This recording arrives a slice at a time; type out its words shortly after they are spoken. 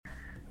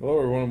Hello,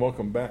 everyone, and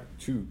welcome back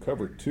to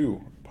Cover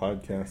 2,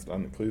 podcast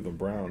on the Cleveland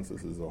Browns.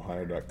 This is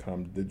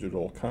Ohio.com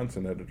digital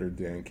content editor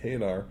Dan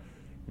Kadar.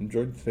 I'm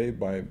joined today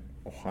by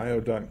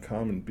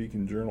Ohio.com and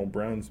Beacon Journal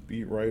Browns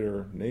beat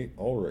writer Nate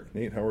Ulrich.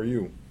 Nate, how are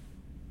you?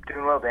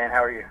 Doing well, Dan.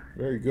 How are you?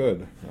 Very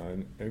good.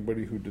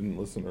 Anybody who didn't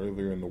listen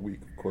earlier in the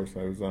week, of course,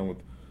 I was on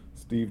with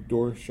Steve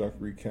Dorshuk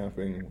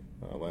recapping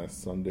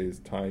last Sunday's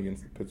tie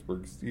against the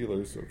Pittsburgh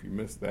Steelers. So if you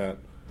missed that,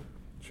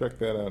 check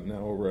that out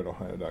now over at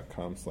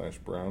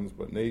Ohio.com/Browns.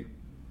 But Nate,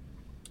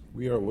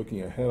 we are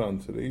looking ahead on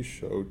today's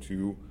show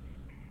to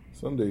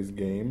Sunday's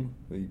game,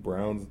 the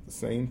Browns at the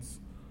Saints,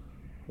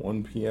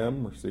 1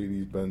 p.m.,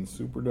 Mercedes-Benz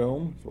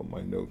Superdome. That's what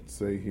my notes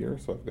say here,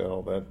 so I've got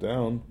all that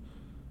down.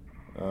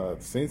 The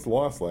Saints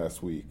lost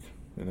last week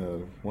in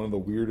one of the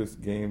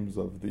weirdest games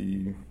of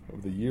the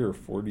year,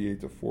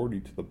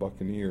 48-40 to the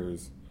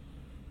Buccaneers.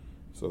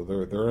 So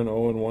they're an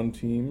 0-1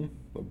 team.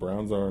 The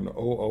Browns are an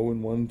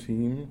 0-1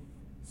 team.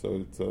 So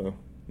it's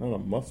not a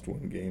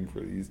must-win game for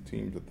these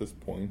teams at this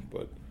point,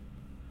 but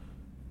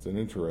it's an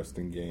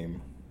interesting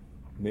game.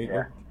 Nate,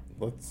 yeah.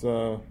 Let's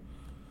start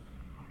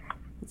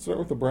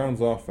with the Browns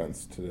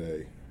offense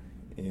today.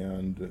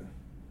 And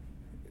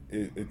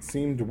it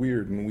seemed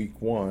weird in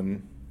week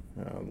one.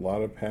 A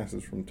lot of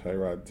passes from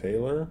Tyrod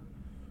Taylor,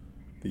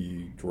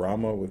 the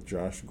drama with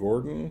Josh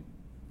Gordon,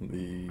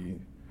 the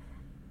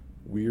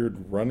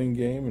weird running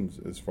game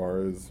as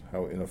far as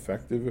how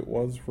ineffective it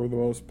was for the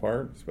most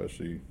part,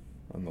 especially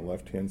on the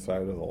left-hand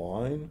side of the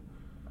line.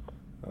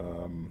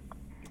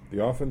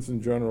 The offense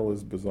in general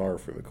is bizarre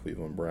for the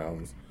Cleveland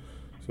Browns.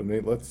 So,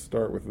 Nate, let's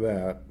start with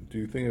that. Do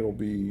you think it'll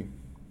be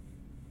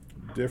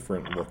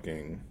different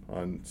looking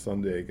on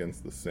Sunday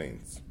against the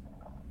Saints?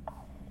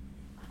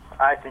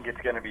 I think it's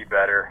going to be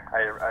better.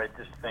 I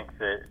just think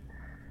that,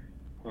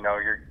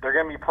 they're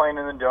going to be playing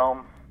in the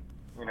Dome,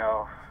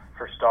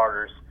 for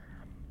starters.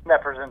 And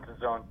that presents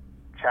its own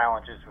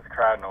challenges with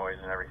crowd noise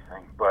and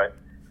everything. But,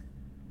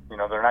 they're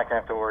not going to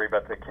have to worry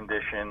about the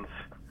conditions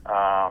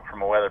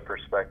from a weather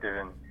perspective.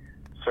 And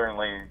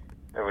certainly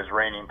it was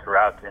raining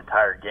throughout the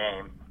entire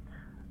game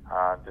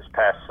this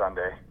past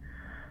Sunday.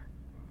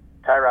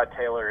 Tyrod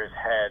Taylor has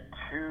had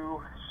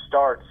 2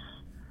 starts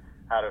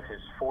out of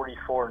his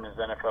 44 in his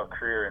NFL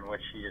career in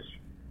which he has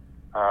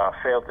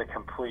failed to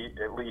complete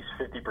at least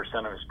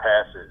 50% of his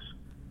passes.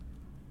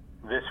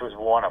 This was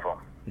one of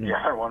them. The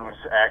other one was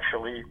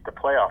actually the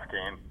playoff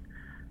game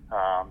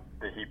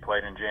that he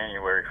played in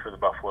January for the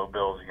Buffalo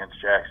Bills against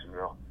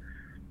Jacksonville.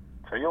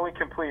 So he only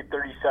completed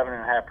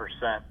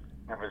 37.5%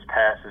 of his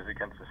passes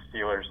against the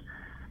Steelers.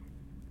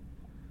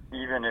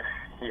 Even if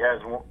he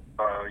has,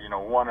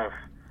 one of,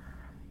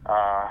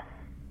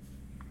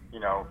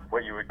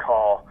 what you would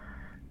call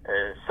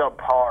a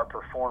subpar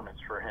performance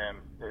for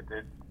him,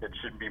 it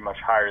should be much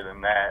higher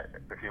than that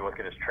if you look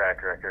at his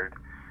track record.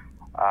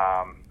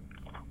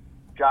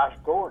 Josh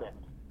Gordon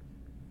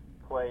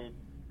played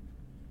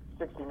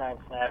 69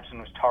 snaps and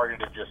was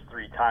targeted just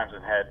 3 times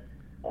and had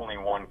only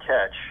 1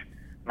 catch.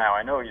 Now,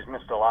 I know he's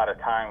missed a lot of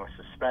time with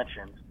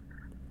suspensions,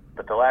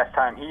 but the last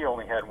time he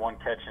only had 1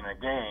 catch in a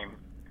game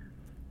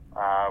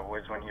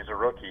was when he was a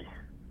rookie,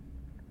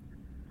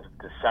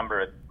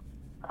 December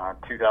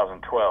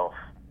 2012.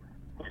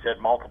 He's had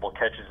multiple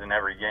catches in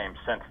every game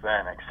since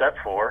then, except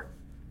for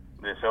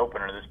this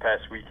opener this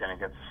past weekend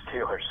against the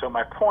Steelers. So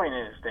my point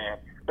is, Dan,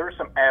 there are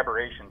some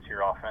aberrations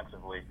here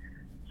offensively.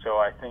 So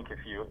I think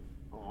if you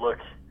look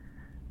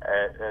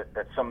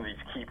at some of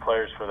these key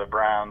players for the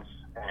Browns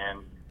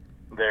and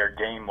their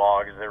game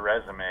logs, their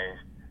resumes,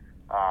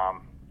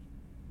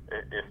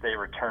 if they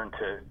return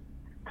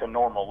to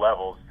normal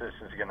levels, this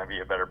is going to be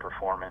a better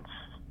performance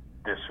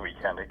this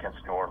weekend against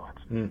New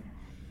Orleans.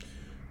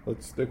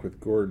 Let's stick with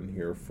Gordon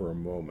here for a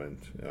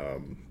moment.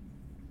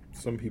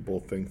 Some people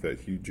think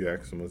that Hugh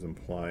Jackson was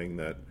implying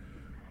that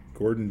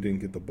Gordon didn't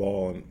get the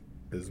ball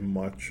as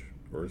much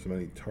or as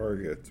many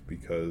targets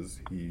because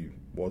he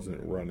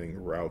wasn't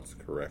running routes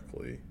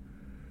correctly.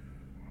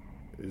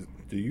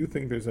 Do you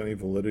think there's any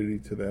validity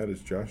to that?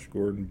 Is Josh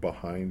Gordon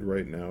behind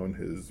right now in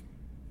his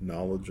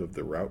knowledge of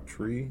the route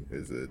tree?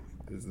 Is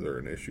there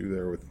an issue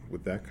there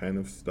with that kind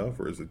of stuff,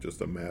 or is it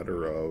just a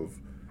matter of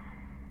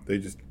they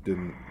just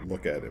didn't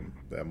look at him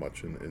that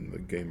much in the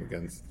game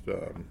against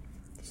the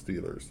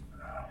Steelers?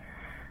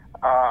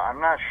 I'm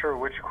not sure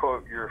which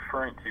quote you're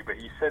referring to, but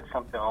he said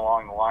something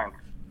along the lines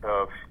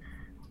of,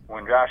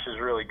 when Josh is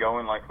really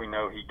going like we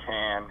know he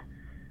can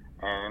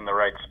and in the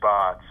right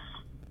spots.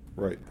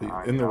 Right,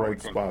 in the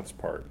right spots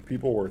part.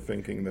 People were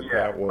thinking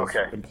that was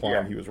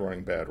implying he was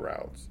running bad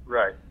routes.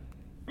 Right.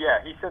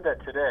 Yeah, he said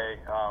that today.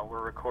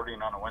 We're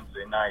recording on a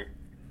Wednesday night,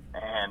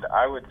 and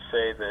I would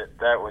say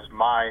that was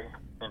my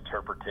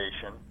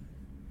interpretation,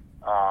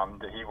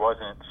 that he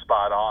wasn't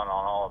spot on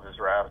all of his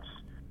routes.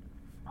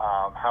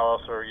 How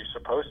else are you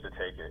supposed to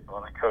take it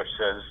when the coach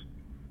says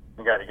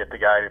you got to get the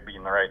guy to be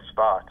in the right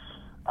spots?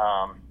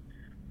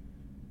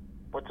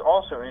 What's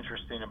also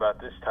interesting about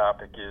this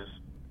topic is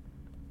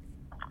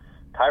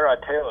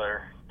Tyrod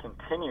Taylor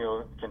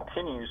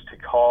continues to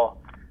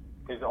call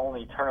his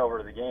only turnover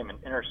of the game an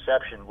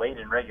interception late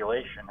in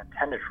regulation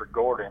intended for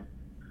Gordon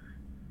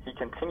he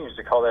continues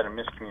to call that a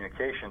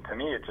miscommunication. To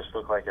me, it just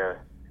looked like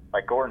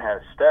Gordon had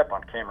a step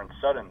on Cameron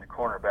Sutton, the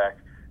cornerback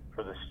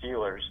for the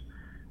Steelers,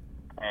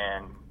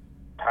 and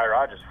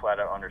Tyrod just flat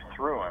out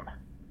underthrew him.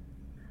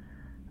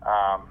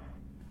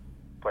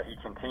 But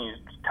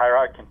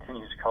Tyrod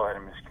continues to call that a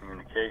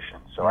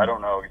miscommunication. So I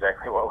don't know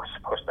exactly what was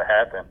supposed to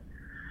happen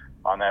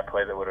on that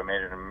play that would have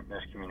made it a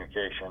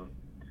miscommunication.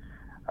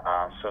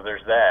 So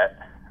there's that.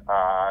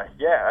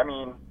 Yeah, I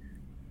mean,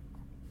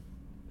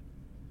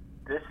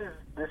 this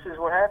is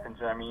what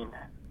happens. I mean,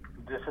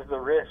 this is the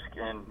risk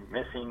in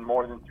missing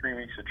more than 3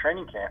 weeks of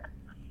training camp.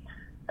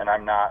 And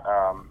I'm not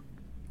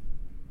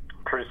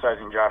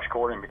criticizing Josh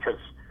Gordon because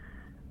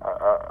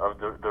of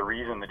the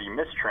reason that he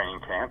missed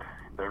training camp.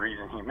 The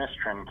reason he missed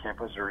training camp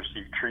was to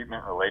receive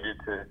treatment related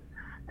to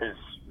his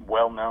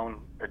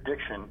well-known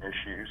addiction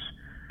issues.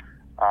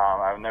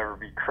 I would never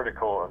be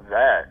critical of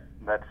that.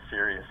 That's a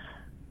serious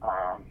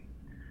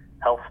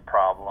health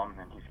problem,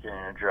 and he's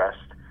getting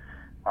addressed.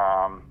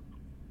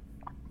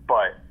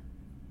 But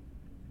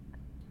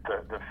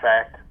the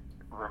fact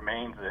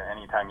remains that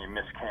anytime you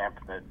miss camp,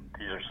 that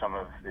these are some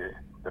of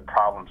the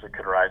problems that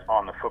could arise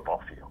on the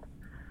football field.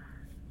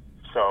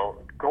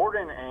 So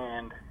Gordon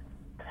and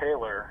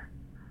Taylor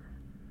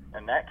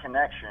and that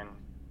connection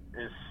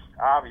is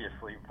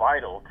obviously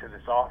vital to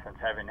this offense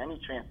having any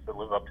chance to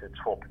live up to its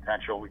full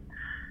potential.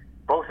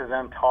 Both of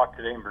them talked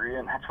today in Berea,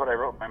 and that's what I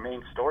wrote my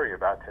main story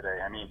about today.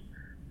 I mean,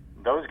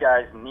 those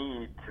guys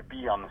need to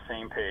be on the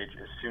same page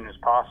as soon as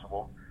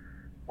possible,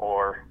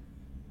 or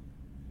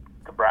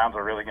the Browns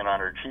are really going to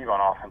underachieve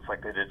on offense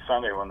like they did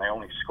Sunday when they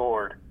only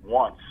scored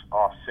once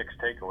off 6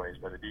 takeaways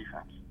by the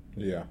defense.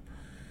 Yeah,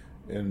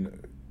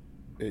 and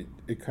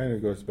it kind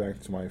of goes back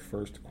to my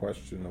first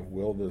question of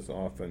will this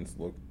offense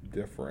look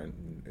different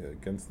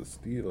against the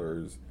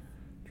Steelers.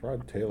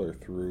 Tyrod Taylor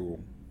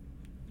threw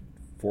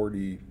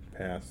 40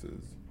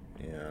 passes,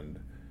 and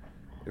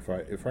if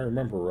I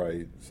remember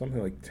right,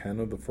 something like 10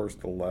 of the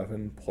first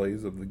 11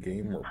 plays of the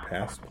game were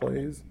pass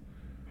plays.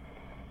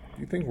 Do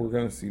you think we're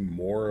going to see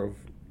more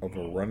of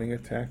a running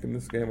attack in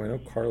this game? I know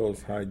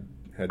Carlos Hyde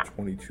had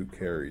 22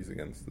 carries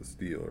against the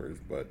Steelers,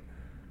 but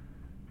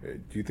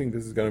do you think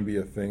this is going to be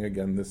a thing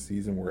again this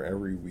season where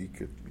every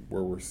week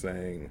where we're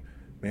saying,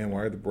 man, why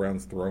are the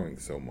Browns throwing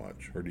so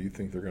much? Or do you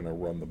think they're going to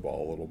run the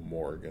ball a little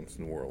more against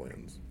New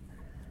Orleans?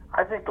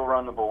 I think they'll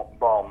run the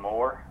ball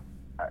more.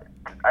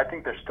 I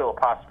think there's still a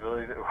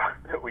possibility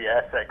that we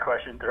ask that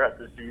question throughout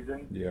the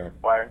season. Yeah.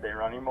 Why aren't they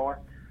running more?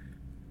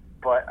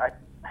 But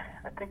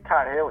I think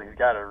Todd Haley's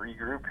got to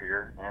regroup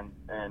here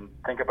and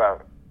think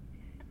about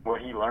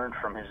what he learned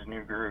from his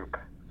new group.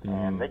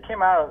 And they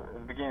came out at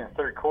the beginning of the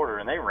third quarter,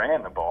 and they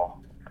ran the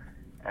ball.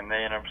 And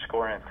they ended up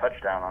scoring a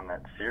touchdown on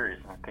that series.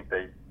 And I think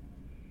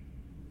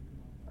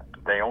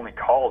they only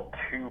called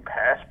 2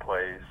 pass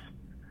plays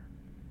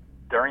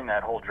during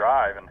that whole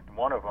drive, and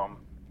one of them,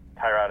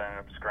 Tyrod ended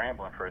up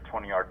scrambling for a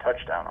 20-yard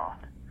touchdown on.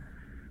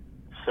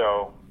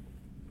 So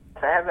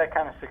to have that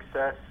kind of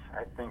success,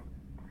 I think,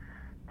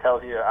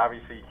 tells you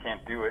obviously you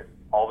can't do it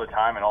all the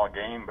time in all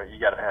game, but you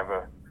got to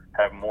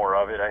have more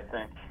of it, I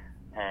think,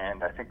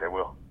 and I think they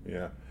will.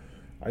 Yeah.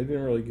 I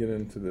didn't really get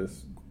into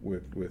this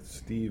with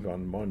Steve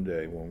on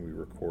Monday when we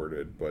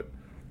recorded, but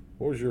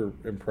what was your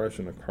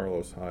impression of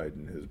Carlos Hyde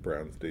in his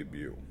Browns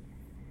debut?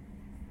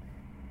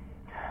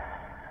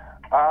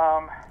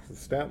 The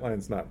stat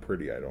line's not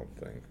pretty, I don't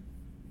think.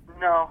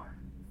 No.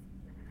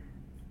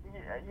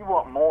 You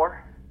want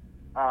more.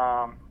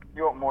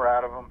 You want more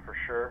out of him for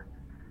sure.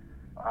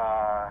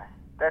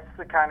 That's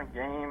the kind of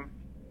game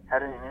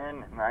heading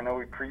in, and I know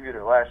we previewed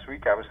it last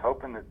week. I was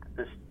hoping that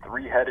this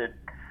 3-headed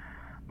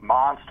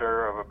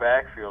monster of a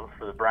backfield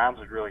for the Browns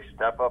would really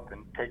step up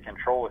and take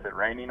control with it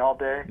raining all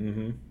day,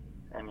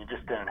 and you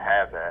just didn't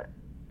have that.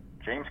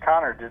 James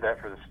Conner did that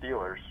for the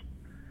Steelers,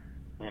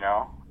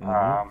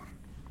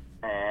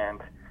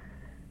 and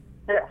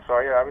yeah, so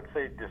I would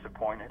say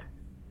disappointed.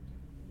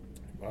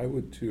 I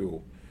would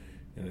too,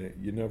 and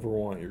you never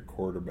want your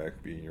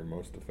quarterback being your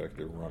most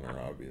effective runner,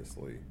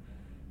 obviously.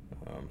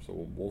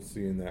 So we'll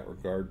see in that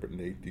regard. But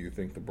Nate, do you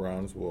think the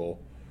Browns will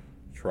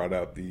trot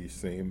out the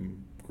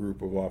same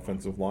group of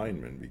offensive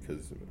linemen?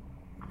 Because,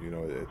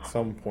 at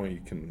some point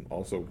you can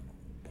also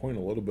point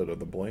a little bit of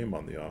the blame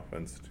on the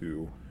offense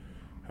to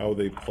how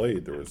they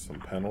played. There was some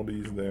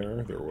penalties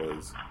there. There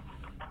was,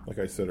 like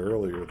I said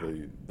earlier,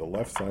 the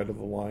left side of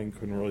the line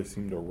couldn't really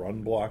seem to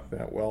run block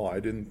that well. I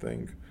didn't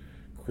think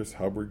Chris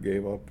Hubbard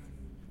gave up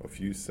a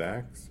few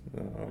sacks,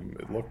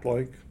 it looked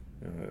like.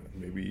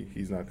 Maybe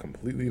he's not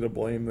completely to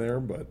blame there,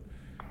 but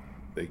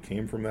they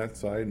came from that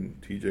side, and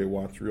TJ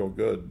Watt's real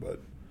good, but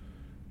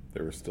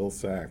there were still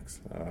sacks.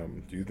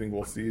 Do you think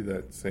we'll see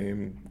that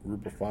same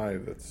group of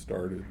 5 that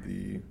started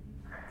the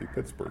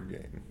Pittsburgh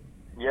game?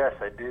 Yes,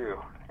 I do,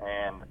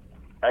 and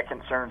that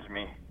concerns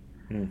me.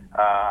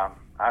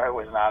 I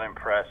was not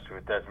impressed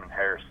with Desmond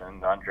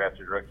Harrison, the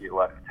undrafted rookie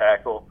left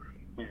tackle.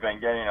 He's been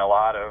getting a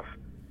lot of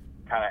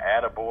kind of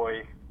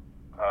attaboy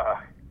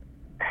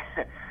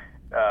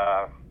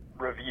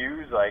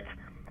reviews, like,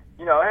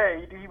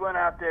 hey, he went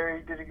out there,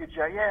 he did a good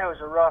job. Yeah, it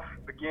was a rough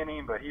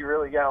beginning, but he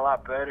really got a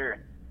lot better,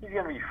 and he's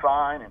going to be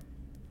fine. And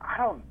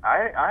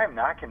I am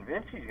not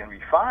convinced he's going to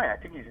be fine. I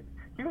think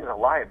he was a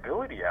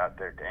liability out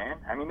there, Dan.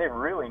 I mean, they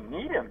really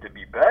need him to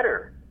be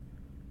better,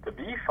 to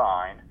be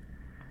fine.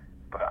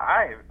 But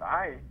I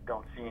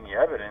don't see any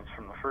evidence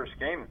from the first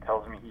game that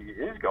tells me he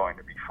is going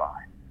to be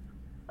fine.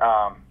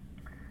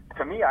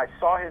 To me, I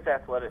saw his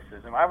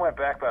athleticism. I went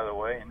back, by the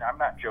way, and I'm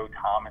not Joe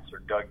Thomas or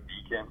Doug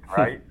Deacon,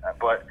 right?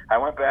 But I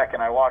went back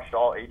and I watched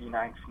all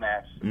 89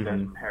 snaps of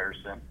Desmond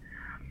Harrison.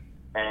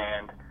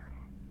 And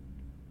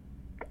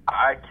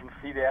I can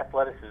see the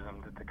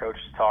athleticism that the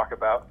coaches talk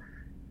about.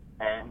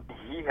 And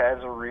he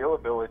has a real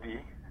ability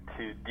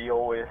to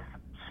deal with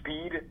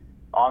speed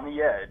on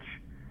the edge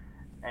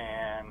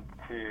and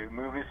to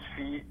move his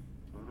feet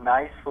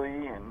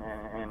nicely and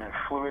in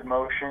fluid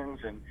motions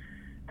and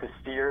to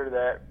steer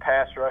that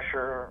pass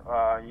rusher,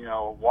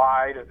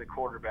 wide of the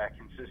quarterback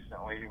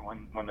consistently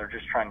when they're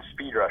just trying to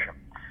speed rush him.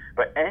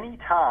 But any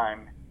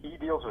time he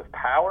deals with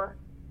power,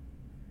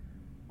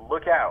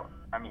 look out.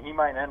 I mean, he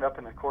might end up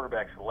in the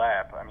quarterback's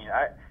lap. I mean,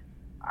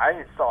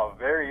 I saw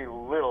very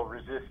little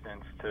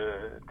resistance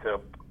to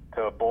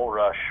a bull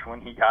rush when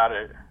he got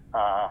it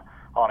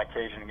on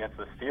occasion against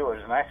the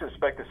Steelers, and I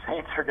suspect the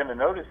Saints are going to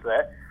notice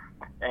that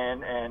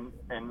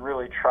and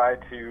really try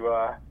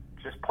to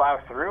just plow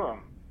through him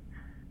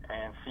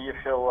and see if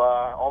he'll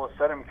all of a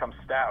sudden become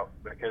stout,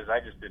 because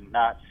I just did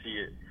not see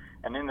it.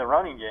 And in the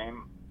running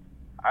game,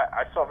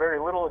 I saw very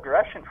little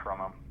aggression from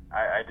him.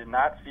 I did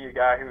not see a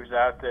guy who was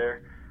out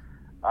there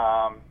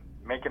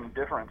making a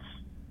difference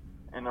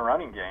in the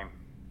running game.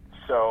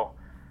 So,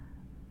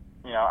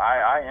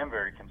 I am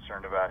very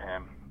concerned about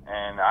him,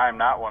 and I'm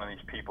not one of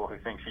these people who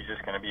thinks he's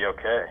just going to be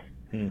okay.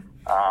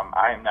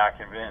 I am not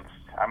convinced.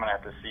 I'm going to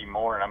have to see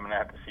more, and I'm going to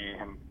have to see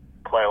him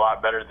play a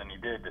lot better than he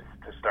did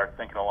to start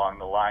thinking along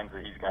the lines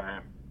that he's going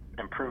to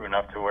improve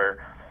enough to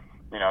where,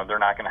 they're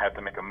not going to have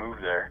to make a move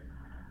there.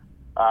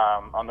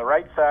 On the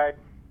right side,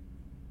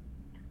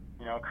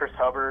 Chris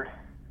Hubbard,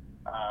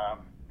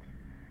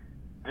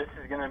 this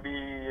is going to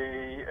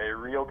be a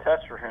real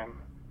test for him.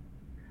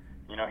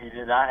 He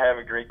did not have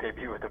a great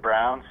debut with the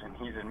Browns, and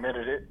he's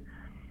admitted it.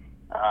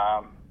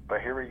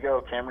 But here we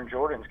go. Cameron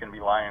Jordan's going to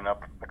be lining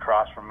up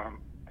across from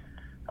him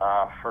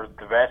for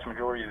the vast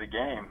majority of the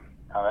game.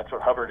 That's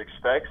what Hubbard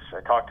expects.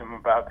 I talked to him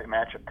about the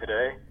matchup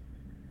today.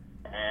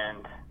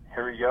 And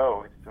here we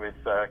go with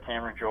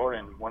Cameron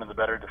Jordan, one of the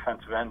better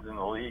defensive ends in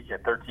the league,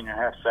 at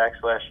 13.5 sacks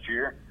last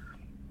year.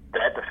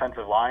 That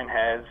defensive line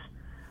has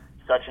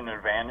such an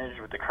advantage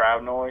with the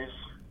crowd noise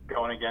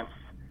going against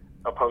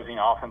opposing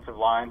offensive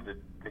lines that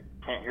they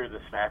can't hear the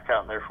snap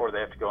count, and therefore they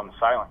have to go in the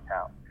silent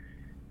count.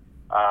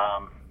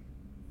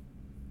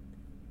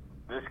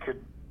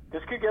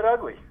 This could get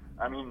ugly.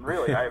 I mean,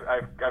 really,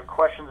 I've got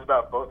questions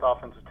about both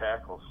offensive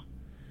tackles.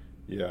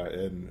 Yeah,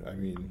 and I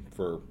mean,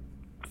 for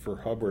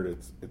Hubbard,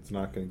 it's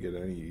not going to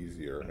get any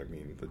easier. I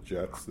mean, the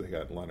Jets, they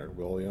got Leonard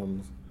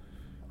Williams.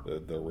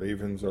 The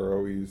Ravens are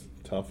always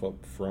tough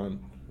up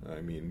front. I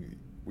mean,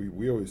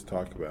 we always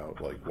talk about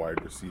like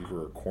wide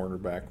receiver or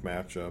cornerback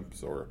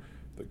matchups or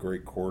the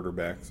great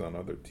quarterbacks on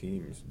other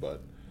teams,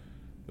 but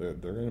they're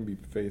going to be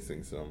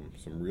facing some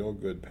real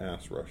good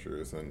pass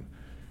rushers. And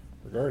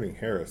regarding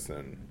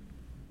Harrison,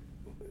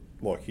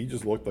 look, he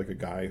just looked like a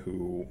guy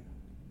who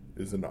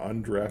is an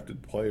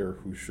undrafted player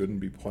who shouldn't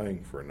be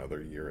playing for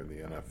another year in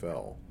the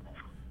NFL.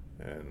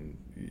 And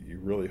you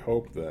really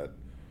hope that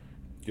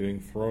getting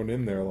thrown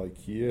in there like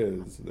he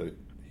is, that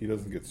he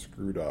doesn't get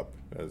screwed up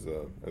as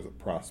a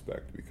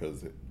prospect,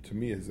 because to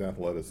me his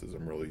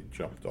athleticism really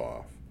jumped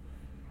off.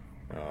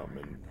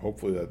 And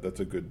hopefully that's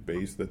a good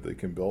base that they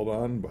can build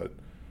on, but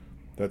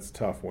that's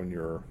tough when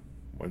you're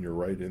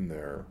right in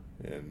there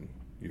and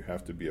you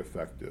have to be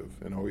effective.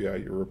 And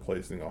you're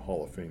replacing a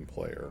Hall of Fame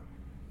player.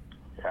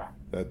 Yeah.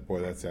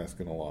 That's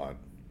asking a lot.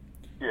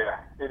 Yeah,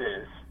 it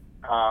is.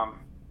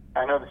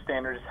 I know the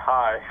standard is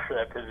high for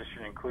that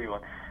position in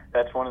Cleveland.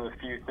 That's one of the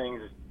few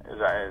things,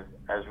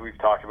 as we've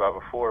talked about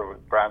before,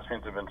 Browns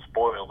fans have been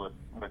spoiled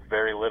with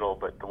very little,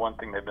 but the one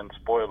thing they've been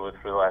spoiled with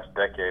for the last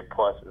decade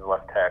plus is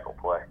left tackle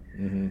play.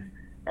 Mm-hmm.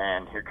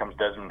 And here comes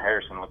Desmond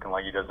Harrison looking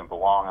like he doesn't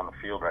belong on the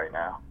field right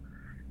now.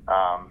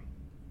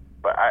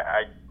 But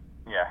I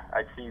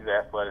see the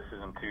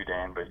athleticism too,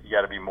 Dan, but you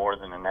got to be more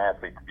than an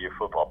athlete to be a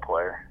football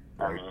player.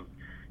 Right. I mean,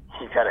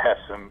 you got to have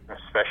some,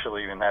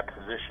 especially in that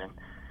position,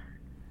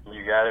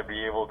 you got to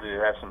be able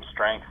to have some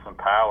strength, some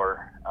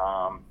power,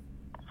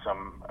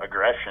 some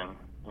aggression,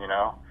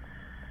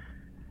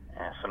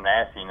 and some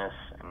nastiness,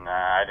 and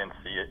I didn't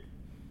see it.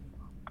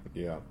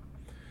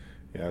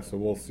 Yeah, so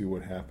we'll see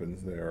what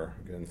happens there.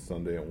 Again,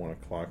 Sunday at 1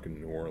 o'clock in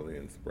New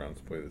Orleans, the Browns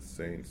play the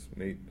Saints.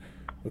 Nate,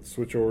 let's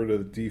switch over to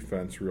the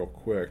defense real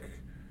quick.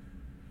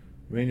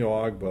 Emmanuel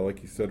Ogbah,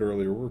 like you said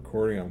earlier, we're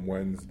recording on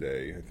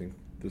Wednesday. I think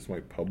this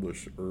might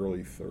publish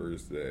early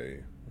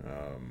Thursday.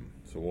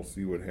 So we'll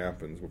see what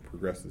happens, what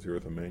progresses here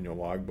with Emmanuel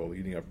Ogbah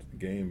leading up to the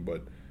game.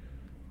 But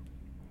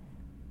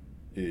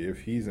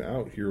if he's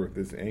out here with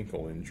this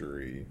ankle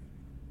injury,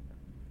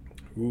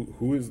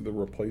 Who is the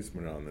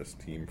replacement on this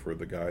team for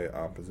the guy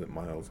opposite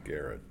Myles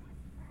Garrett?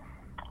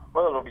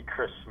 Well, it'll be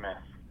Chris Smith.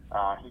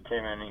 He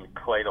came in and he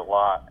played a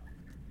lot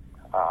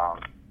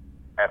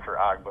after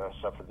Ogbah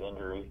suffered the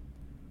injury.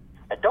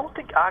 I don't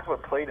think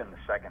Ogbah played in the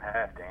second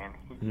half, Dan.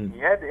 He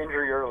had the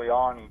injury early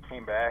on. He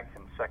came back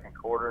in the second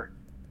quarter.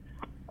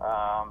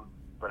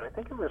 But I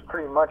think it was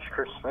pretty much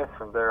Chris Smith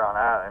from there on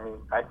out. I mean,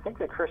 I think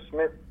that Chris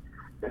Smith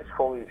is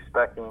fully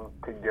expecting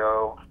to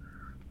go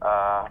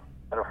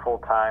at a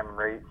full-time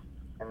rate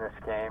in this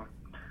game.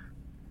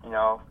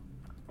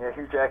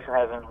 Hugh Jackson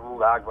hasn't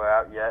ruled Ogbah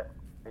out yet.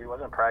 He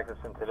wasn't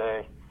practicing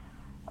today.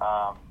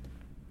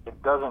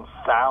 It doesn't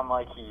sound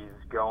like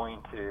he's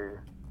going to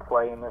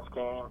play in this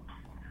game.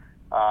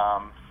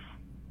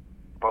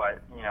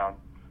 But,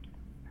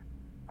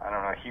 I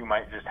don't know, Hugh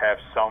might just have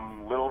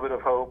some little bit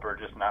of hope or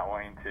just not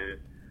wanting to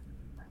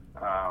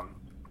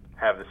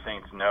have the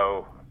Saints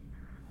know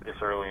this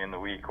early in the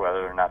week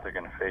whether or not they're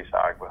going to face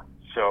Ogbah.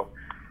 So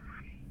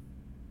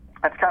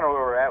that's kind of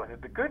where we're at with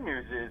it. The good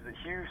news is that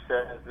Hugh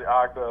says that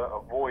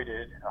Ogbah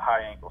avoided a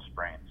high ankle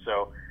sprain.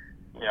 So,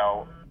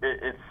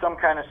 it's some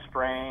kind of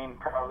sprain,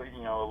 probably,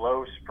 a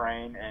low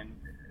sprain, and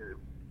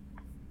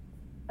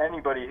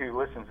anybody who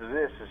listens to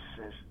this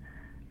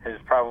has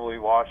probably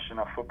watched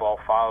enough football,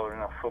 followed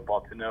enough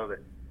football to know that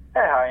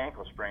that high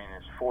ankle sprain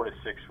is 4 to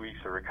 6 weeks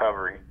of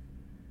recovery.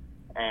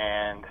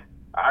 And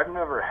I've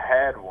never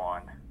had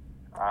one.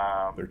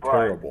 They're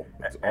terrible.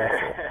 It's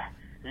awful.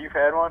 You've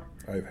had one?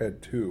 I've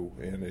had two,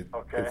 and it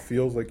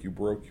feels like you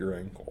broke your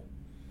ankle.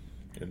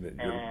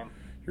 And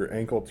your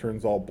ankle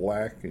turns all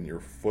black, and your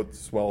foot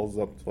swells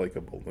up like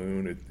a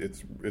balloon.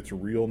 It's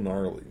real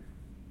gnarly.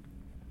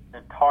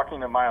 And talking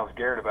to Myles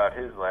Garrett about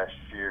his last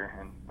year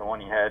and the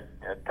one he had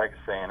at Texas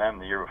A&M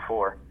the year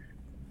before,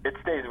 it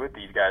stays with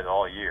these guys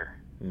all year.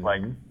 Mm-hmm.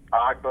 Like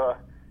Ogbah,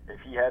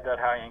 if he had that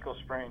high ankle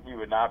sprain, he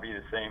would not be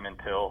the same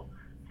until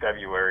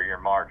February or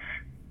March,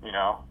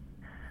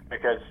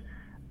 because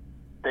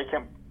they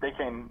can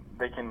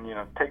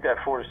take that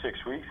 4 to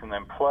 6 weeks and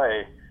then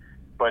play,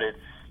 but it's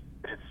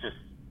just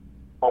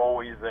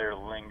always there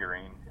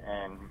lingering.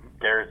 And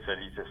Garrett said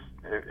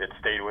it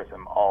stayed with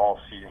him all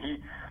season.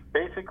 He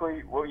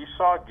basically, what you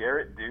saw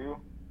Garrett do,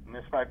 and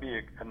this might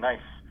be a nice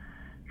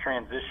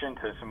transition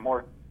to some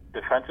more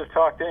defensive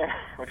talk, Dan,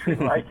 which we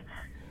like,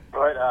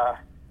 but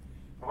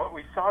what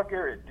we saw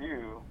Garrett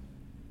do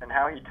and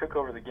how he took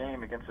over the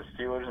game against the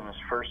Steelers in his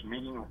first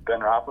meeting with Ben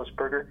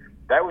Roethlisberger,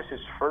 that was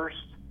his first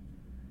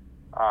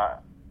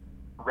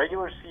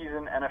regular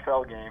season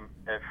NFL game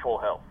at full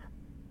health.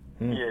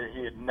 He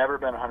had never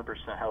been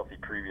 100% healthy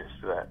previous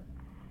to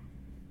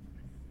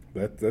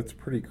that. That's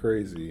pretty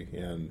crazy.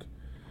 And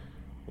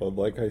well,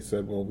 like I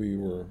said when we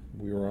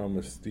were on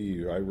with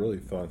Steve, I really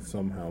thought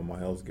somehow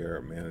Myles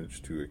Garrett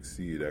managed to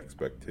exceed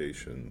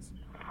expectations.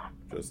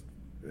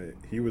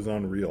 He was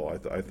unreal.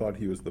 I thought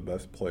he was the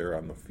best player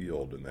on the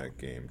field in that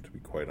game, to be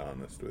quite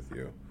honest with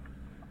you.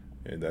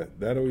 And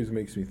that always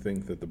makes me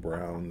think that the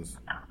Browns,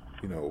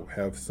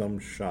 have some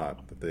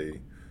shot that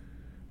they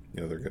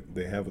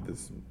have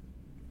this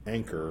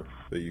anchor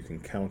that you can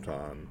count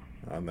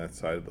on that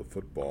side of the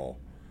football.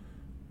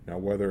 Now,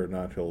 whether or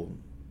not he'll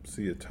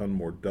see a ton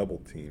more double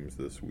teams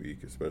this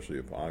week, especially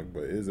if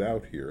Ogbah is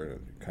out here,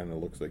 and it kind of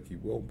looks like he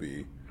will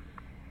be,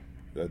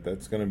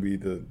 that's going to be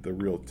the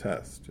real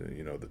test.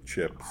 The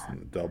chips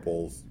and the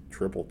doubles,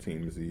 triple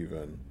teams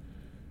even.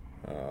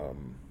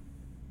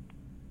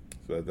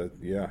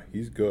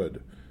 He's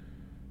good.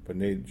 But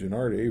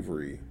Jannard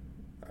Avery,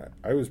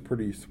 I was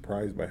pretty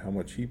surprised by how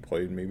much he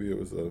played. Maybe it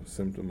was a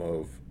symptom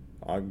of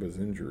Ogbah's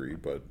injury,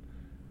 but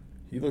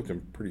he looked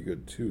pretty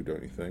good too,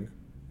 don't you think?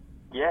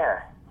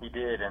 Yeah, he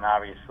did, and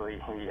obviously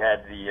he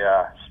had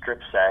the strip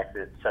sack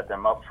that set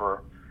them up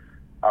for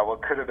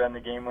what could have been the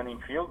game-winning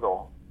field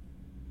goal.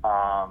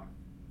 And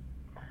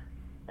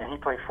he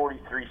played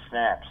 43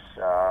 snaps,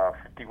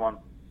 51%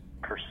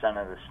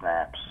 of the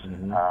snaps.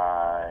 Mm-hmm.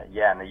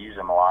 And they use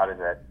him a lot as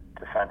that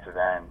defensive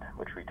end,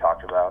 which we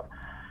talked about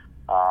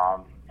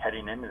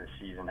heading into the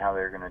season, how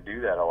they were going to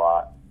do that a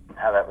lot, and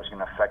how that was going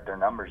to affect their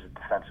numbers at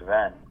defensive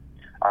end.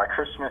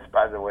 Chris Smith,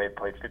 by the way,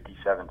 played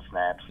 57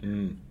 snaps.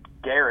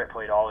 Garrett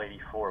played all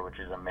 84, which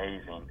is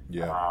amazing.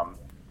 Yeah.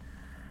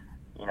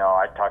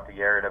 I talked to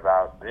Garrett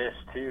about this,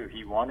 too.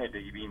 He wanted to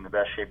be in the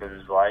best shape of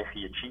his life.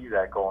 He achieved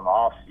that goal in the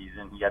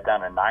offseason. He got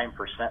down to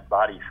 9%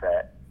 body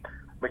fat.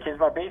 Because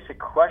my basic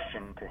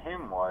question to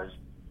him was,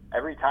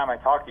 every time I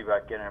talk to you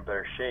about getting in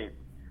better shape,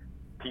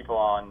 people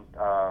on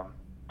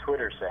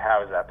Twitter say,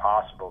 how is that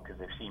possible? Because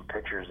they've seen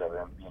pictures of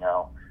him,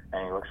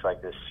 and he looks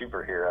like this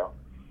superhero.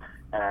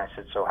 And I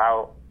said, so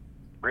how,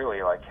 really,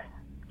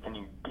 can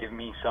you give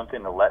me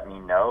something to let me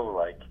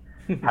know,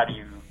 how do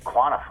you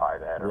quantify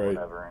that or right.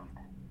 whatever? And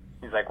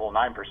he's like, well,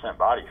 9%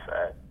 body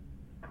fat.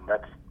 And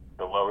that's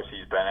the lowest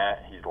he's been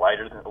at. He's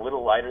a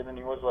little lighter than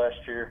he was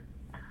last year,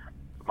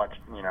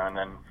 and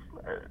then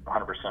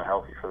 100%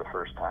 healthy for the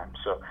first time.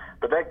 So,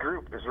 but that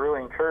group is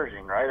really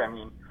encouraging, right? I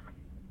mean,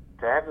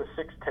 to have the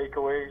 6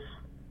 takeaways,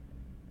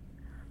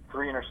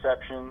 3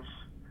 interceptions,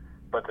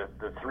 but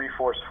the 3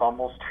 forced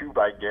fumbles, 2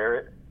 by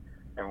Garrett,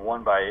 and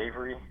won by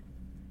Avery.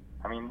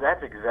 I mean,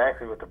 that's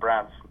exactly what the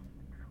Browns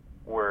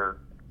were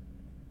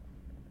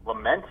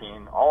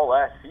lamenting all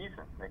last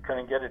season. They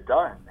couldn't get it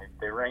done.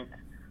 They ranked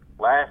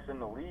last in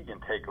the league in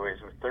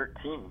takeaways with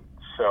 13.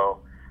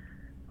 So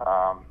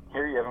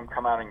here you have them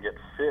come out and get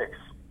 6.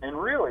 And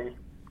really,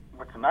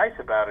 what's nice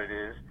about it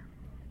is,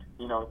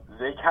 you know,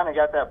 they kind of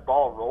got that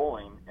ball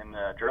rolling in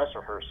the dress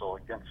rehearsal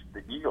against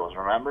the Eagles.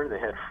 Remember, they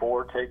had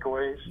 4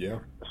 takeaways. Yeah.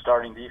 The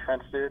starting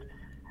defense did.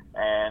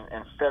 And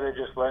instead of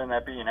just letting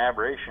that be an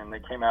aberration,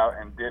 they came out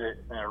and did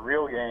it in a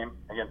real game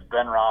against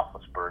Ben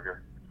Roethlisberger.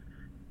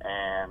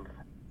 And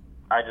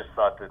I just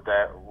thought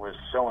that was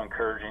so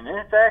encouraging. And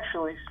it's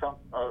actually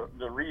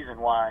the reason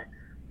why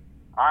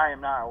I am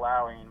not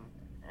allowing,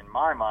 in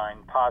my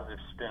mind, positive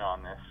spin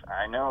on this.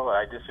 I know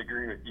I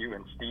disagree with you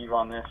and Steve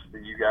on this,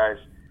 that you guys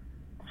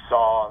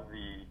saw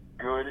the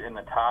good in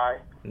the tie.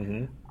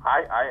 Mm-hmm.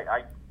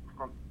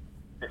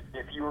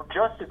 If you were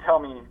just to tell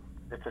me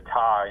it's a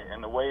tie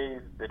and the way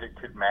that it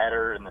could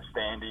matter in the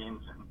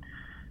standings, and,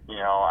 you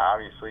know,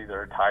 obviously there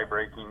are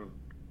tie-breaking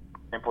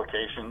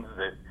implications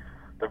that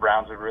the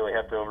Browns would really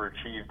have to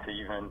overachieve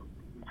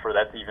for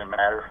that to even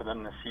matter for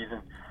them this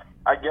season.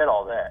 I get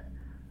all that.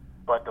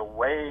 But the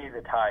way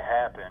the tie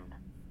happened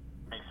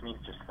makes me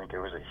just think it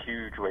was a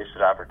huge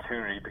wasted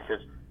opportunity,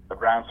 because the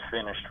Browns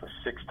finished with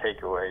 6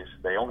 takeaways.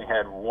 They only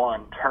had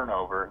 1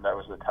 turnover. That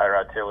was the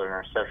Tyrod Taylor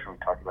interception we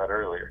talked about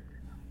earlier.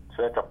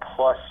 So that's a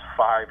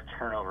 +5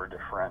 turnover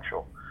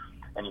differential.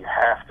 And you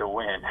have to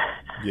win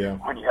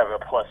when you have a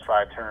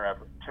 +5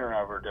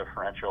 turnover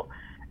differential.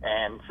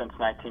 And since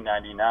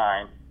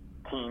 1999,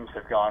 teams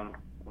have gone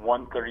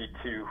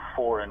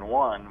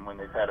 132-4-1 when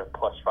they've had a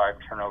 +5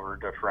 turnover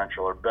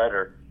differential or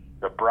better.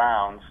 The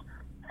Browns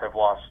have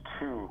lost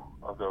 2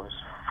 of those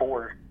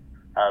 4.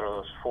 Out of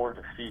those 4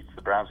 defeats,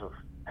 the Browns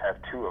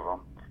have 2 of them,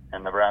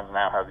 and the Browns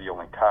now have the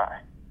only tie.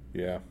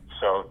 Yeah.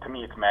 So to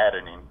me, it's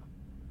maddening.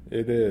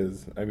 It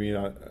is. I mean,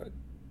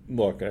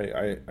 look,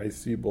 I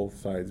see both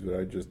sides, but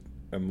I just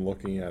am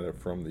looking at it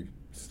from the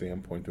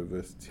standpoint of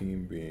this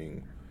team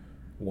being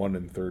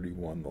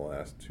 1-31 the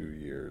last 2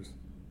 years.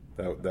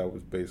 That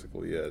was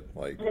basically it.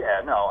 Like.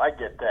 Yeah. No, I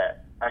get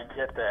that. I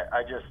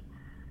just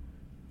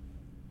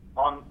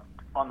on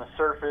the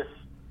surface,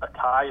 a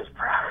tie is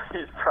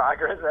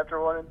progress after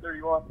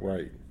 1-31.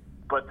 Right.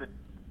 But the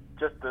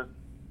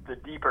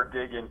deeper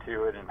dig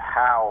into it and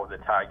how the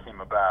tie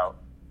came about,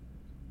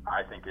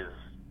 I think is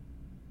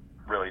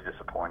really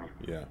disappointing.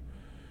 Yeah.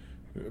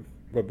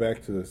 But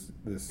back to this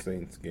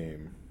Saints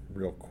game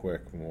real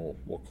quick, and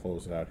we'll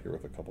close it out here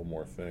with a couple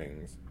more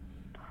things.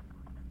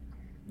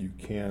 You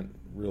can't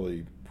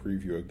really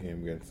preview a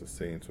game against the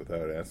Saints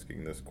without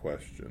asking this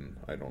question,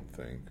 I don't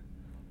think.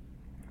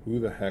 Who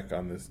the heck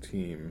on this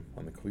team,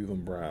 on the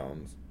Cleveland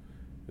Browns,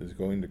 is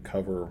going to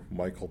cover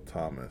Michael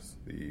Thomas,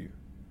 the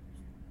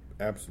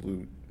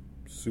absolute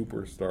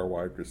superstar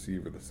wide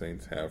receiver the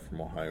Saints have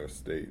from Ohio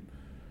State?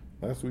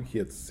 Last week he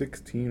had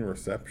 16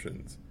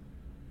 receptions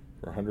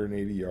for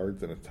 180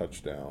 yards and a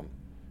touchdown.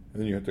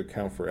 And then you have to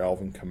account for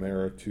Alvin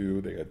Kamara,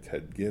 too. They got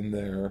Ted Ginn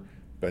there.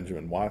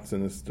 Benjamin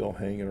Watson is still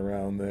hanging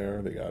around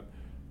there. They got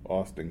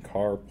Austin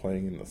Carr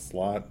playing in the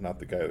slot, not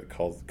the guy that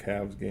calls the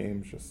Cavs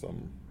games, just I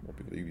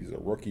believe he's a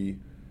rookie.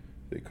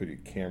 They could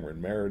get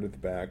Cameron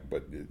Meredith back,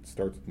 but it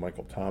starts with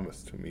Michael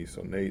Thomas to me.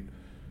 So, Nate,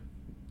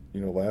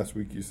 last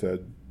week you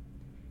said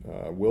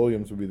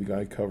Williams would be the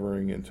guy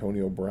covering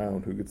Antonio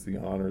Brown. Who gets the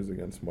honors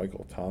against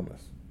Michael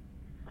Thomas?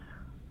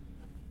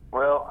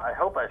 Well, I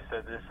hope I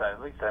said this.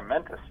 At least I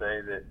meant to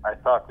say that I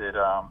thought that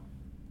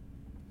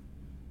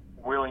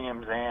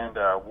Williams and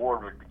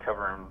Ward would be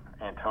covering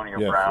Antonio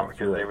Brown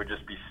because they would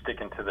just be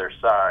sticking to their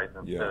sides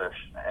instead of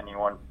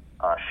anyone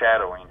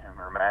shadowing him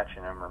or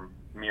matching him or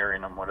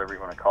mirroring him, whatever you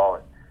want to call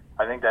it.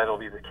 I think that'll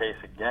be the case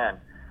again,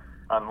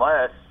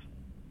 unless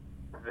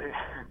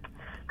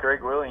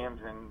Greg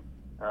Williams and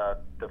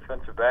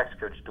defensive backs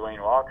coach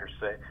Dwayne Walker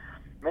say,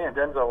 man,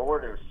 Denzel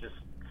Ward was just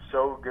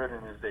so good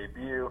in his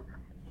debut.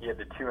 He had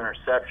the 2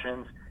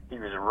 interceptions. He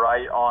was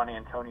right on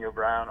Antonio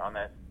Brown on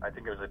that. I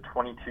think it was a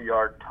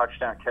 22-yard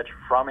touchdown catch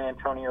from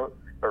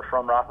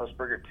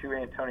Roethlisberger to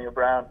Antonio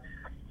Brown,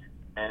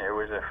 and it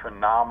was a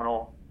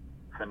phenomenal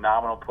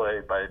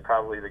play by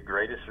probably the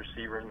greatest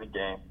receiver in the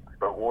game.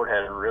 But Ward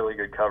had a really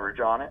good coverage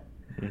on it.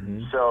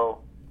 Mm-hmm.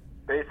 So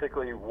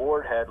basically,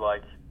 Ward had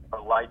like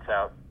a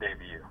lights-out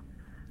debut.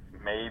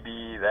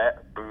 Maybe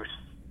that boosts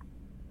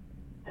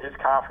his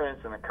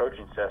confidence and the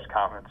coaching staff's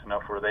confidence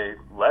enough where they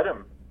let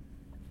him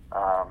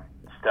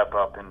step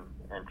up and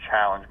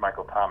challenge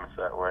Michael Thomas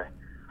that way.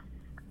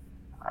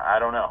 I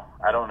don't know.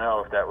 I don't know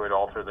if that would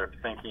alter their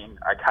thinking.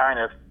 I kind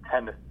of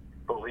tend to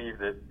believe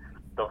that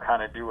they'll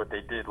kind of do what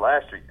they did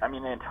last week. I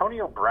mean,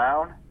 Antonio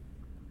Brown,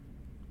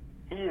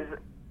 he's,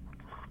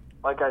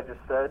 like I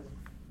just said,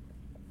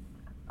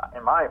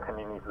 in my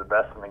opinion, he's the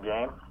best in the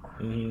game.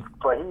 Mm-hmm.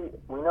 But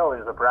we know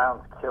he's a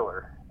Browns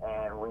killer,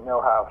 and we know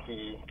how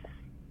he,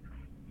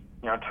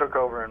 took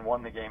over and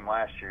won the game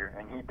last year.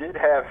 And he did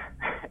have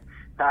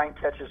 9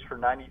 catches for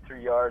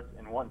 93 yards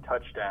and 1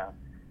 touchdown.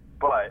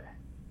 But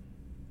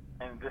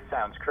and this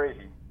sounds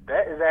crazy,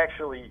 that is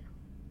actually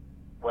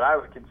what I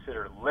would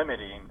consider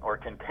limiting or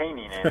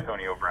containing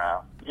Antonio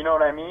Brown. You know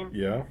what I mean?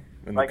 Yeah,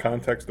 in the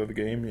context of the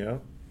game, yeah.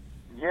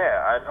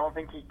 Yeah, I don't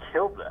think he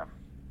killed them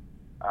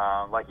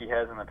like he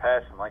has in the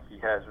past and like he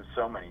has with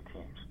so many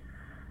teams.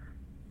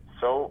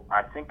 So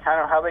I think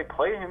kind of how they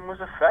played him was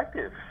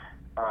effective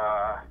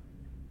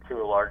to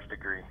a large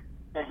degree.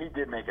 And he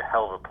did make a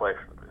hell of a play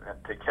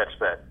to catch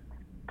that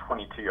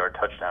 22-yard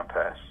touchdown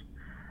pass.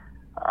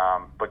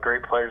 But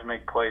great players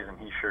make plays, and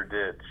he sure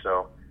did.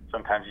 So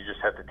sometimes you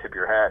just have to tip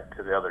your hat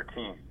to the other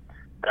team.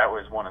 That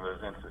was one of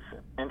those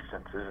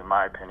instances, in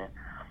my opinion.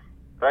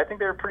 But I think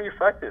they were pretty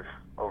effective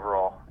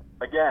overall.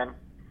 Again,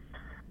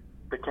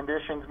 the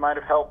conditions might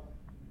have helped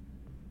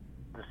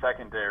the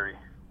secondary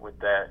with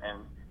that.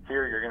 And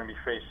here you're going to be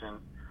facing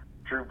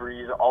Drew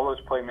Brees, all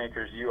those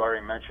playmakers you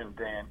already mentioned,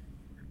 Dan,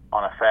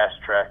 on a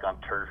fast track on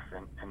turf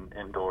and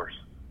indoors.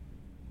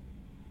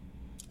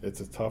 It's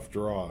a tough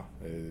draw.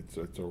 It's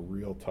a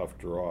real tough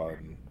draw.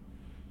 And,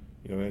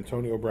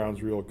 Antonio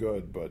Brown's real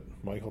good, but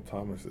Michael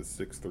Thomas is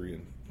 6'3"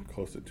 and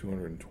close to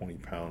 220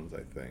 pounds,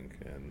 I think.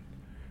 And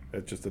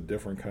it's just a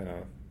different kind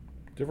of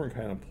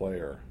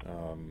player.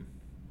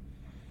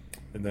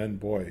 And then,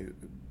 boy,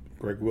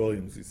 Greg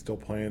Williams, he's still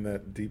playing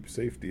that deep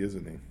safety,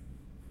 isn't he?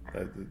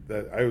 I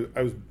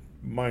was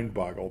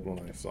mind-boggled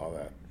when I saw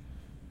that.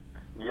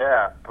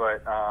 Yeah,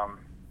 but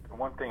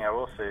one thing I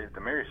will say,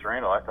 Demarius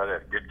Randall, I thought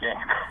had a good game.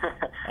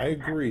 I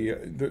agree.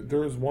 There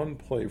was one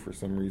play for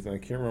some reason. I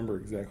can't remember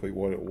exactly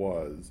what it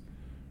was,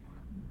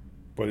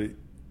 but I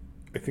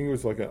think it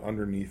was like an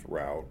underneath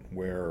route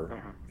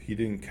where he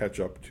didn't catch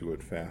up to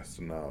it fast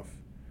enough.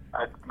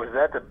 Was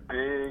that the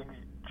big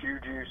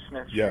Juju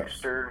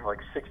Smith-Schuster,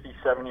 like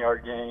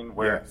 67-yard gain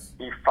where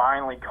he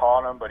finally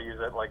caught him, but he was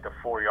at like the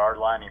 4-yard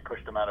line and he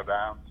pushed him out of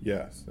bounds?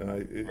 Yes, and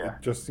it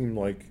just seemed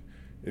like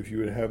if you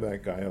would have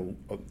that guy,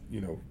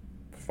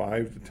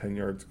 5 to 10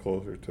 yards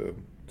closer to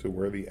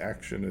where the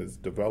action is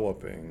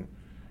developing,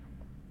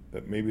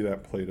 that maybe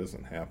that play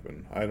doesn't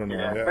happen. I don't know.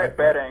 Yeah,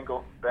 bad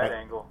angle.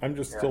 I'm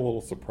just still a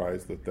little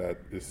surprised that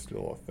is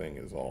still a thing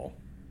is all.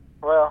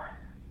 Well,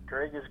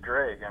 Greg is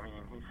Greg. I mean,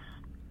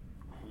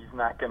 he's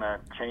not going to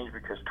change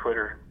because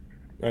Twitter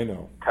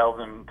tells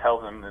him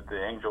that the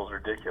angel's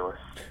ridiculous.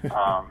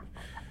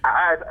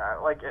 I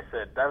like I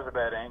said, that was a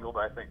bad angle,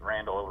 but I think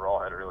Randall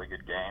overall had a really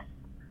good game.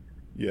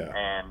 Yeah.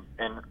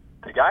 And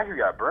the guy who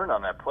got burned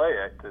on that play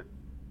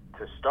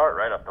to start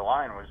right off the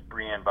line was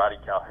Breein Body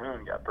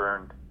Calhoun. Got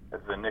burned as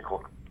the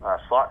nickel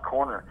slot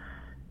corner,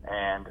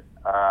 and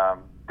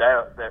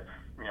that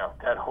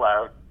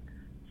allowed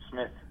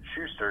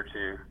Smith-Schuster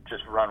to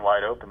just run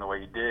wide open the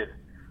way he did.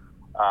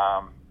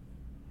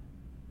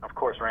 Of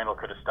course, Randall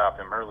could have stopped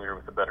him earlier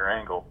with a better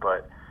angle,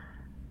 but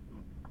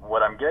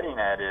what I'm getting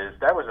at is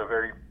that was a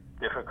very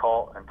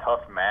difficult and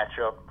tough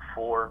matchup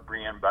for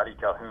Breein Body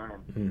Calhoun,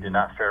 and did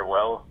not fare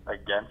well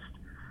against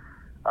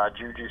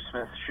Juju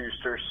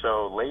Smith-Schuster.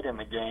 So late in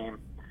the game,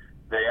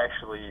 they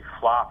actually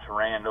flopped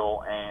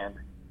Randall and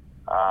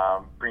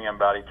Breein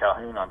Body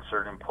Calhoun on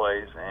certain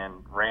plays, and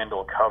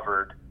Randall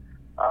covered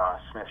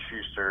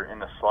Smith-Schuster in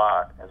the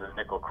slot as a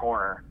nickel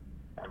corner,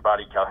 and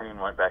Body Calhoun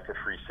went back to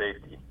free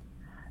safety.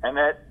 And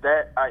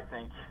that I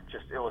think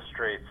just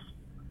illustrates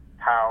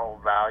how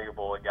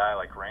valuable a guy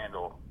like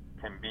Randall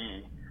can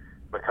be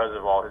because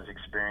of all his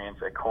experience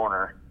at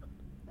corner.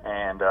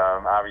 And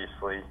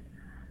obviously,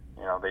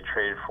 they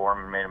traded for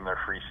him and made him their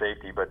free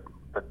safety, but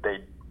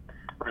they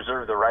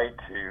reserve the right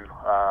to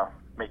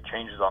make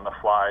changes on the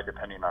fly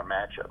depending on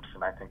matchups,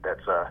 and I think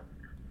that's a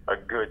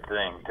good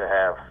thing to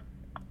have.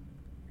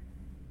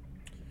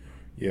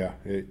 Yeah,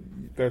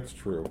 that's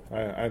true.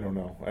 I don't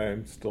know.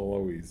 I'm still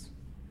always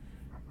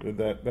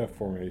that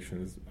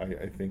formation is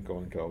I think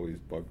going to always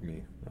bug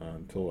me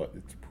until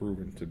it's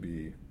proven to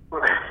be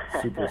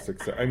super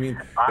success. I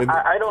mean,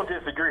 I don't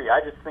disagree.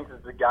 I just think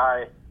that the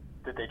guy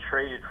that they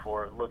traded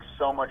for looks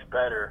so much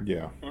better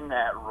in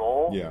that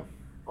role. Yeah.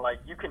 Like,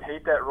 you can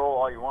hate that role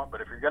all you want, but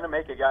if you're going to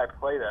make a guy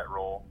play that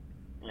role,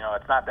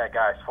 it's not that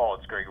guy's fault.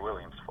 It's Greg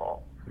Williams'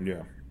 fault.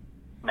 Yeah.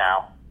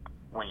 Now,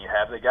 when you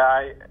have the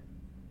guy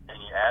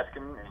and you ask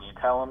him and you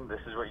tell him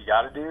this is what you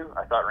got to do,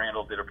 I thought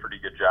Randall did a pretty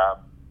good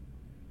job.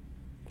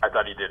 I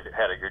thought he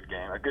had a good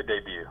game, a good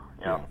debut.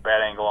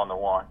 Bad angle on the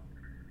one.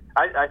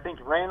 I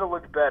think Randall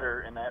looked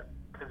better in that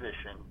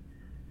position.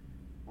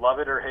 Love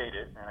it or hate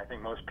it, and I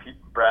think most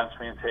Browns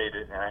fans hate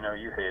it, and I know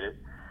you hate it.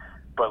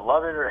 But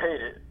love it or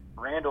hate it,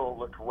 Randall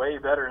looked way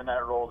better in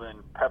that role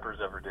than Peppers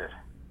ever did.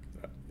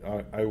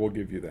 I will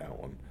give you that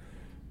one.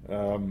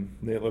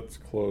 Nate, let's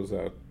close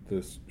out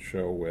this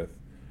show with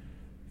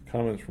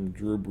comments from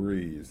Drew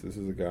Brees. This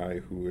is a guy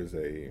who is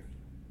a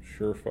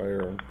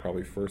surefire,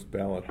 probably first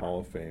ballot Hall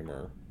of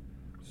Famer,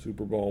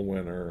 Super Bowl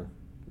winner,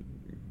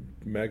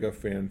 mega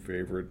fan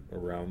favorite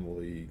around the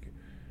league,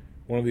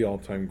 one of the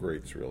all-time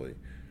greats, really.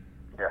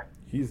 Yeah.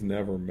 He's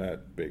never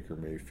met Baker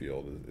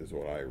Mayfield, is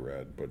what I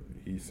read, but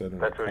he said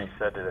that's what he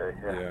said today.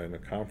 Yeah, in a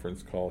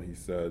conference call, he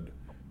said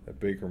that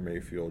Baker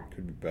Mayfield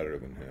could be better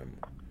than him.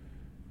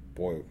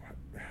 Boy,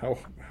 how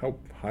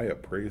high a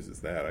praise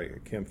is that? I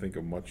can't think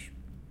of much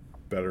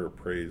better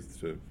praise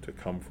to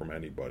come from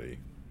anybody.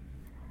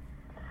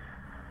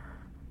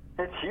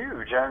 It's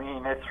huge. I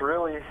mean, it's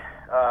really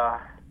a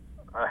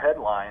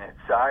headline.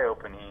 It's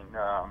eye-opening,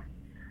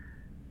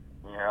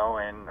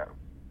 and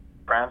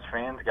Browns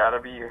fans got to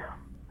be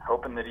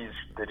hoping that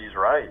he's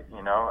right.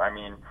 I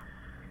mean,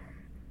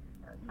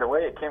 the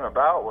way it came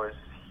about was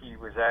he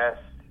was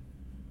asked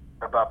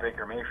about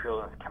Baker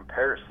Mayfield and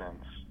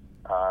comparisons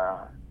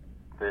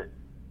that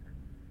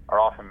are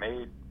often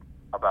made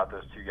about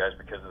those two guys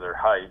because of their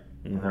height.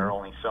 Mm-hmm. And there are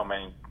only so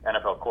many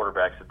NFL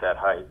quarterbacks at that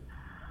height.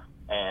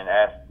 And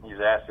he's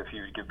asked if he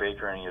would give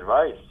Baker any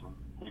advice. And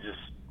he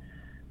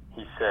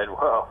said,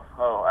 "Well,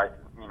 I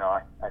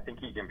think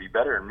he can be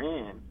better than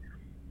me, and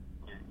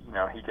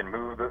he can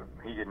move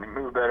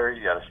better.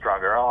 He's got a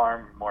stronger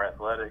arm, more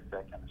athletic,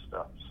 that kind of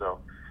stuff." So,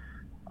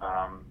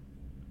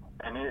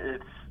 and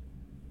it's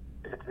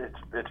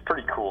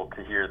pretty cool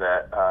to hear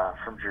that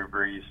from Drew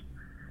Brees.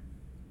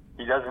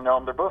 He doesn't know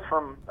him. They're both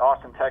from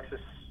Austin,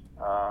 Texas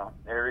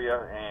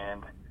area,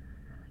 and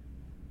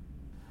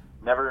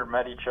never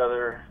met each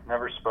other,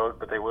 never spoke,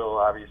 but they will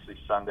obviously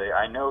Sunday.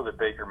 I know that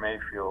Baker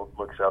Mayfield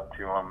looks up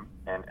to him,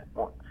 and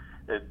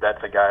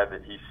that's a guy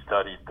that he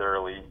studied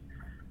thoroughly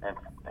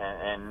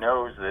and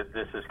knows that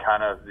this is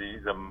kind of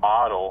the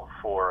model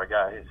for a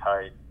guy his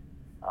height,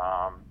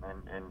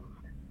 and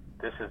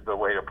this is the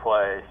way to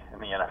play in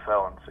the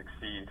NFL and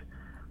succeed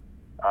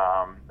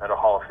at a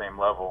Hall of Fame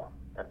level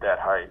at that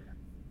height.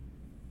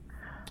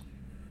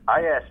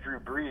 I asked Drew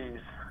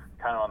Brees,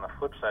 kind of on the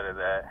flip side of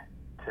that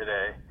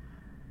today,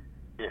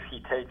 if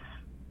he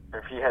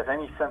has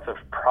any sense of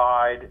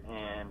pride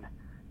in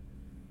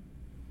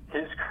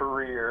his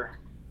career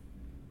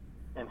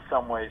in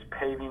some ways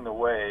paving the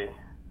way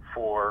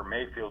for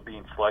Mayfield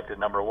being selected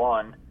number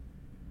one,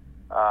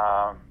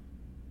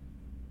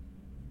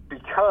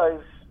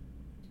 because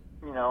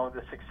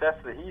the success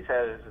that he's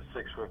had as a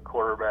 6-foot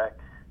quarterback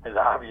has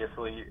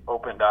obviously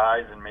opened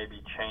eyes and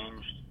maybe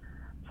changed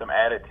some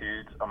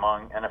attitudes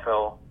among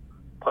NFL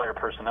player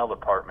personnel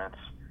departments.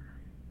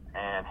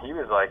 And he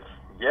was like,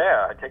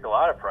 "Yeah, I take a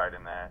lot of pride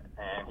in that."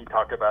 And he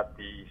talked about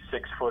the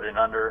 6-foot and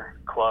under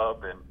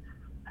club and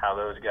how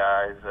those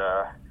guys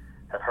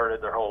have heard it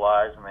their whole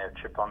lives and they have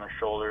chip on their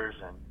shoulders.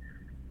 And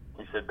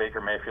he said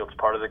Baker Mayfield's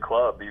part of the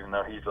club, even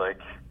though he's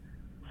like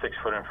 6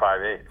 foot and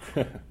 5'8".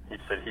 He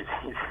said he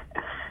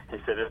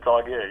said it's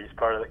all good. He's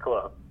part of the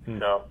club.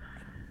 So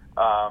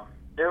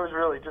it was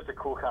really just a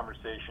cool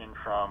conversation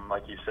from,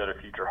 like you said, a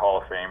future Hall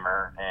of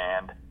Famer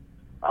and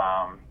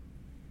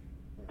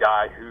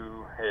guy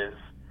who has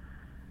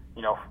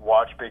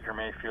watched Baker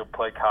Mayfield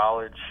play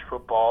college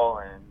football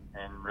and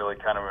really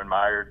kind of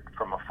admired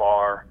from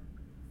afar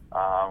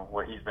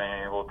what he's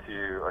been able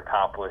to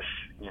accomplish,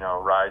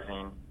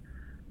 rising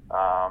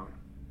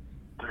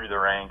through the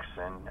ranks,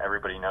 and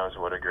everybody knows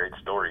what a great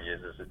story he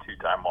is as a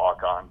 2-time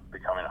walk-on,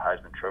 becoming a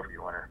Heisman Trophy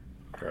winner.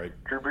 Right.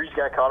 Drew Brees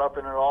got caught up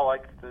in it all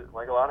like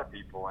a lot of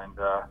people, and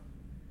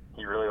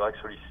he really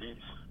likes what he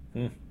sees.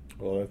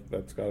 Well,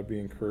 that's got to be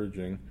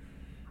encouraging.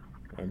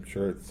 I'm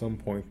sure at some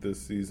point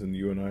this season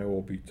you and I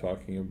will be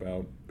talking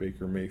about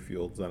Baker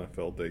Mayfield's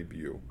NFL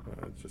debut.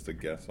 It's just a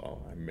guess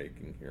I'm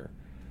making here.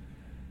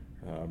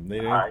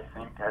 I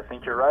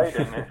think you're right,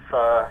 and if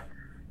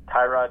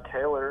Tyrod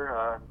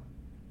Taylor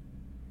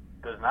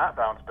does not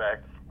bounce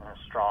back in a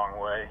strong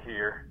way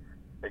here,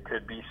 it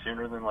could be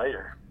sooner than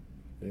later.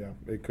 Yeah,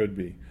 it could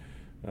be.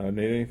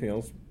 Nate, anything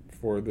else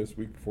for this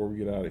week before we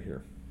get out of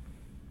here?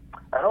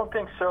 I don't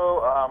think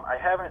so. I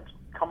haven't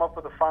come up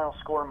with a final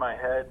score in my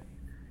head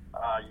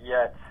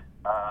yet,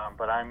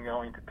 but I'm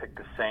going to pick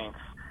the Saints.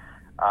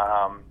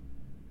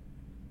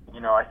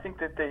 I think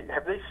that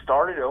they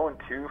started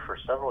 0-2 for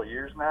several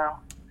years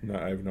now. No,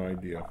 I have no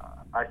idea.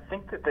 I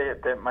think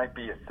that might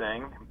be a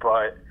thing,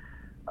 but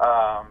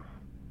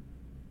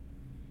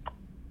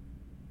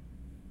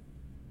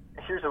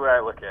here's the way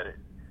I look at it.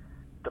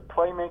 The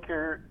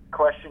playmaker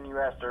question you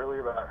asked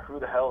earlier about who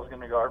the hell is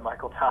going to guard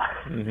Michael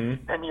Thomas,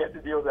 and you have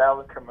to deal with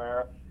Alvin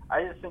Kamara.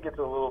 I just think it's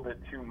a little bit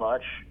too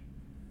much.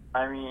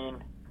 I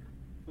mean,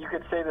 you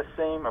could say the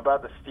same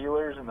about the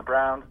Steelers, and the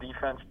Browns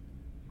defense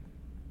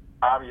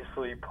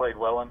obviously played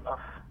well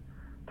enough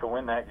to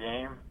win that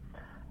game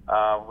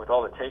with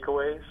all the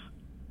takeaways.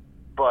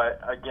 But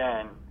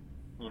again,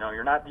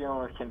 you're not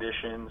dealing with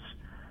conditions.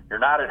 You're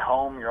not at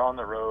home. You're on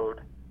the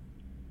road.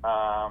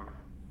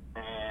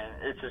 And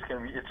it's just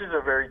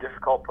a very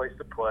difficult place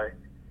to play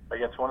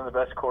against one of the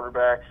best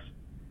quarterbacks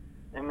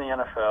in the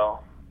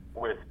NFL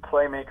with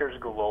playmakers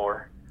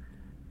galore.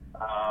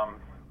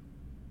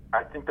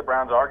 I think the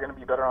Browns are going to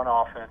be better on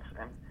offense.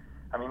 And,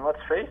 I mean,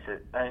 let's face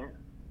it.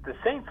 The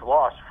Saints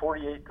lost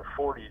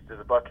 48-40 to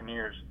the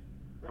Buccaneers.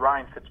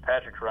 Ryan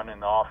Fitzpatrick's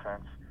running the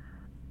offense.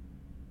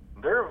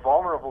 They're a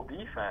vulnerable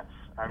defense.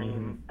 I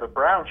mean, the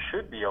Browns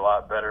should be a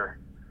lot better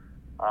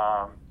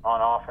on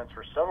offense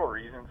for several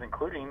reasons,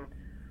 including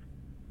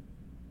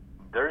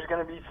there's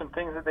going to be some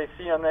things that they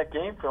see on that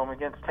game film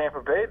against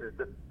Tampa Bay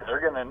that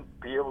they're going to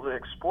be able to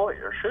exploit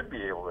or should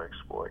be able to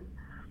exploit.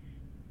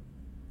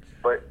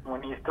 But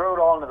when you throw it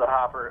all into the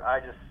hopper, I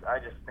just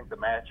think the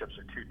matchups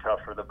are too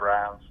tough for the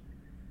Browns.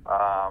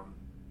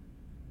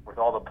 With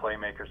all the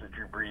playmakers that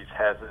Drew Brees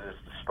has at his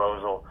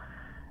disposal,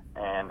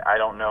 and I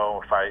don't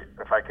know if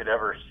I could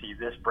ever see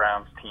this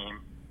Browns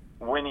team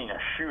winning a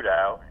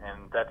shootout,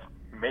 and that's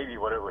maybe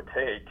what it would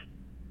take.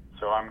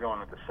 So I'm going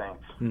with the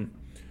Saints.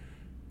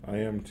 I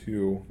am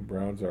too. The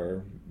Browns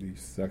are the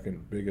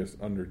second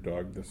biggest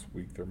underdog this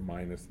week. They're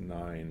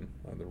 -9.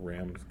 The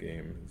Rams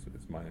game is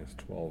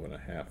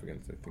 -12.5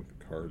 against, I think,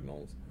 the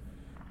Cardinals.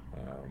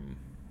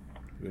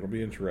 It'll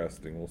be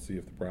interesting. We'll see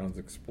if the Browns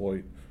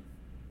exploit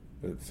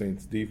the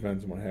Saints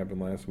defense and what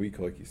happened last week,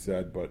 like you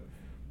said. But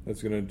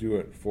that's going to do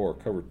it for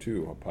Cover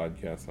 2, a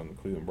podcast on the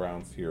Cleveland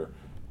Browns here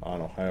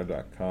on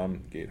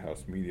Ohio.com,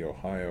 Gatehouse Media,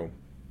 Ohio.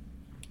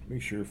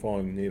 Make sure you're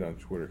following Nate on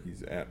Twitter.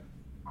 He's at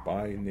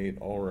by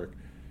Nate Ulrich.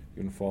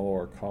 You can follow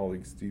our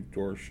colleague Steve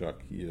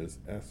Dorshuk. He is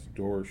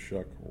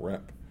 @SDorshukRep.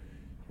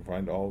 You can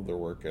find all of their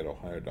work at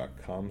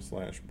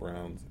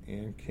ohio.com/Browns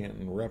and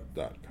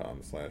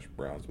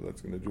cantonrep.com/Browns. But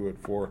that's going to do it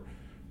for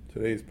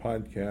today's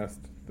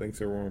podcast.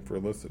 Thanks everyone for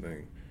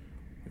listening,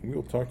 and we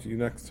will talk to you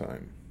next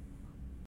time.